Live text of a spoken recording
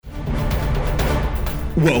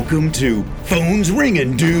Welcome to Phones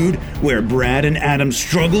Ringin', Dude, where Brad and Adam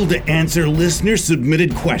struggle to answer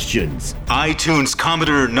listener-submitted questions. iTunes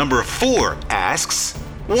commenter number 4 asks,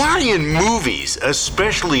 why in movies,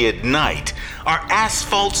 especially at night, are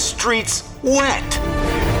asphalt streets wet?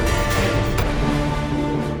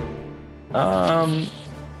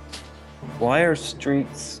 Why are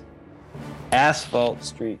asphalt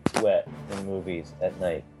streets wet in movies at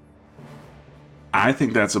night? I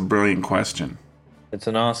think that's a brilliant question. It's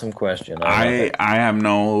an awesome question. I have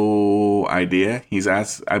no idea. He's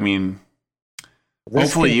asked. I mean,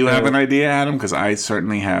 hopefully you have an idea, Adam, because I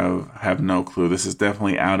certainly have no clue. This is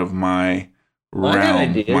definitely out of my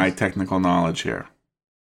realm, my technical knowledge here.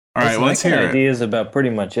 All right, let's hear it. Ideas about pretty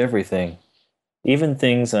much everything, even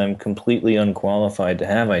things I'm completely unqualified to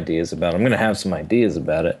have ideas about. I'm going to have some ideas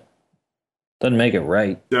about it. Doesn't make it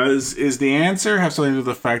right. Is the answer have something to do with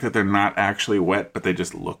the fact that they're not actually wet, but they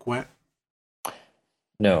just look wet?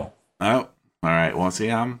 No. Oh, all right. Well,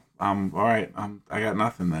 see, I'm all right. I got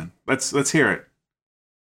nothing then. Let's hear it.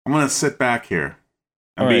 I'm gonna sit back here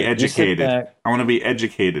and be educated. I want to be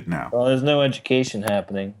educated now. Well, there's no education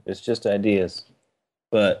happening. It's just ideas.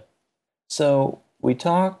 But so we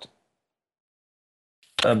talked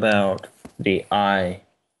about the eye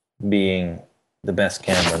being the best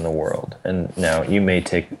camera in the world, and now you may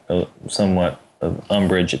take somewhat of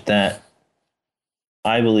umbrage at that.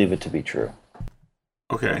 I believe it to be true.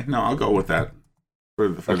 Okay, no, I'll go with that for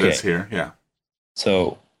this here, yeah.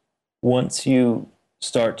 So, once you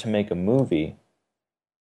start to make a movie,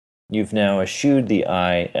 you've now eschewed the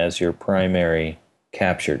eye as your primary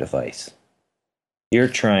capture device. You're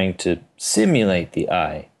trying to simulate the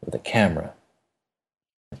eye with a camera.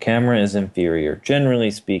 The camera is inferior,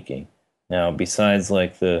 generally speaking. Now, besides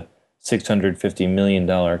like the $650 million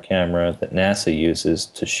camera that NASA uses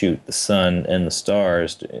to shoot the sun and the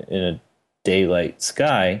stars in a daylight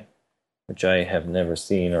sky, which I have never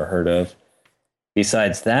seen or heard of.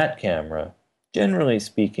 Besides that camera, generally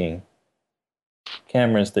speaking,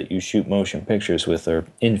 cameras that you shoot motion pictures with are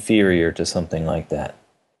inferior to something like that.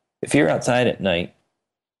 If you're outside at night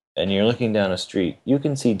and you're looking down a street, you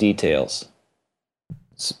can see details.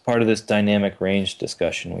 It's part of this dynamic range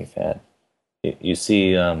discussion we've had. You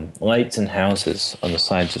see lights in houses on the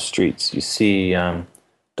sides of streets. You see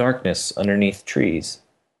darkness underneath trees.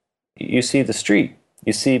 You see the street.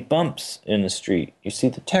 You see bumps in the street. You see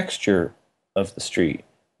the texture of the street.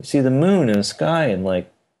 You see the moon in the sky and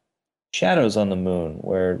like shadows on the moon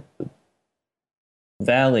where the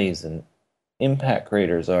valleys and impact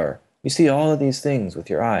craters are. You see all of these things with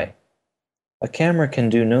your eye. A camera can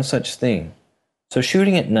do no such thing. So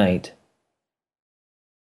shooting at night,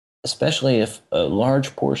 especially if a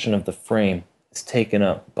large portion of the frame is taken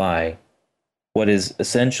up by what is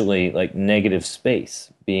essentially like negative space,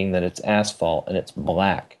 being that it's asphalt and it's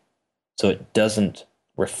black, so it doesn't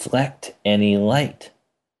reflect any light.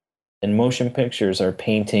 And motion pictures are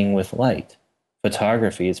painting with light.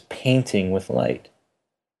 Photography is painting with light.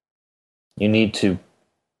 You need to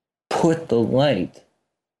point the light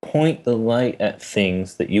at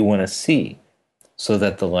things that you want to see so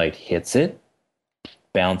that the light hits it,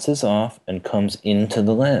 bounces off, and comes into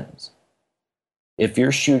the lens. If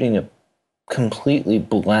you're shooting a completely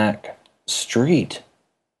black street,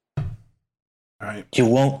 right, you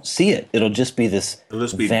won't see it. It'll just be this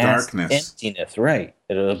vast darkness, emptiness, right?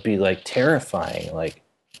 It'll be like terrifying, like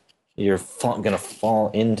you're gonna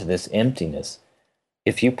fall into this emptiness.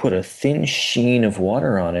 If you put a thin sheen of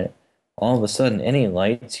water on it, all of a sudden any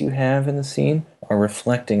lights you have in the scene are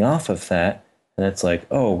reflecting off of that, and it's like,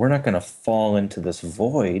 oh, we're not gonna fall into this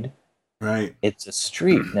void. Right. It's a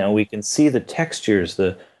street. Now we can see the textures,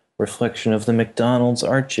 the reflection of the McDonald's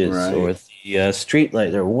arches, right, or the street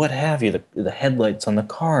light, or what have you, the headlights on the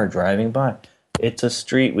car driving by. It's a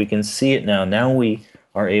street. We can see it now. Now we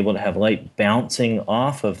are able to have light bouncing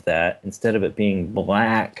off of that instead of it being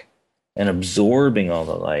black and absorbing all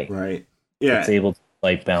the light. Right. Yeah. It's able to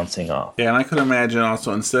light bouncing off. Yeah, and I could imagine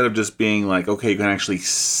also, instead of just being like, okay, you can actually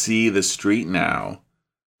see the street now,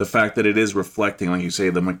 the fact that it is reflecting, like you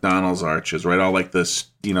say, the McDonald's arches, right? All like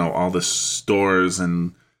this, all the stores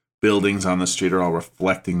and buildings on the street are all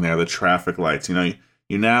reflecting there, the traffic lights. You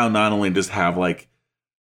now not only just have like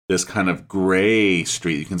this kind of gray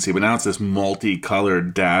street you can see, but now it's this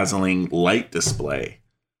multicolored, dazzling light display.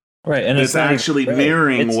 Right, and it's actually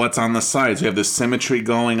mirroring what's on the sides. You have this symmetry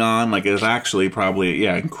going on. Like it's actually probably,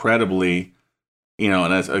 incredibly,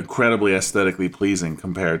 and it's incredibly aesthetically pleasing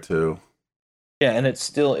compared to. Yeah, and it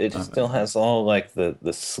still has all like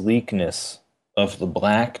the sleekness of the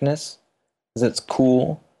blackness, because it's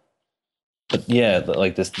cool. But yeah,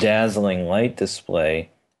 like this dazzling light display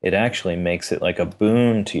it actually makes it like a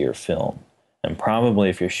boon to your film. And probably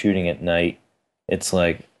if you're shooting at night, it's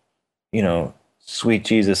like, you know, sweet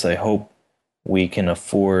Jesus, I hope we can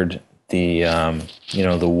afford the,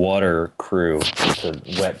 the water crew to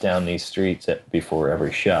wet down these streets before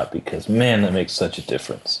every shot, because, man, that makes such a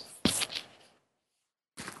difference.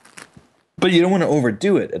 But you don't want to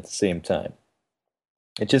overdo it at the same time.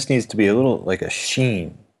 It just needs to be a little like a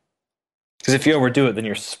sheen. Because if you overdo it, then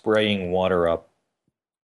you're spraying water up.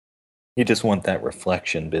 You just want that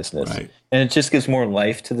reflection business. Right. And it just gives more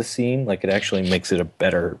life to the scene. Like, it actually makes it a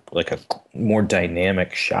better, like a more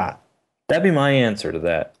dynamic shot. That'd be my answer to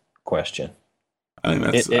that question. I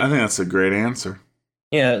think that's a great answer.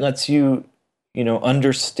 Yeah, it lets you,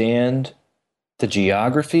 understand the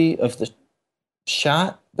geography of the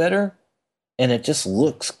shot better, and it just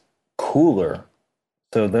looks cooler.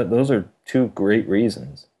 So those are two great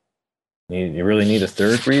reasons. You really need a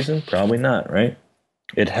third reason? Probably not, right?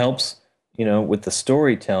 It helps, with the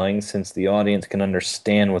storytelling, since the audience can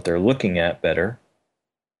understand what they're looking at better,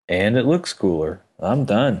 and it looks cooler. I'm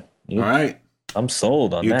done. All right. I'm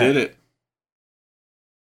sold on that. You did it.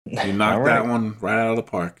 You knocked that one right out of the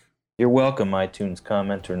park. You're welcome, iTunes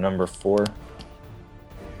commenter number 4.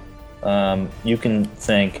 You can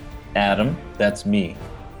thank Adam, that's me,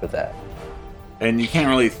 for that. And you can't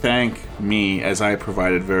really thank me, as I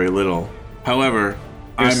provided very little. However,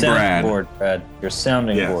 I'm Brad. Board, Brad. Your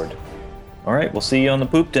sounding board. All right, we'll see you on the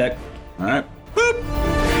poop deck. All right. Boop.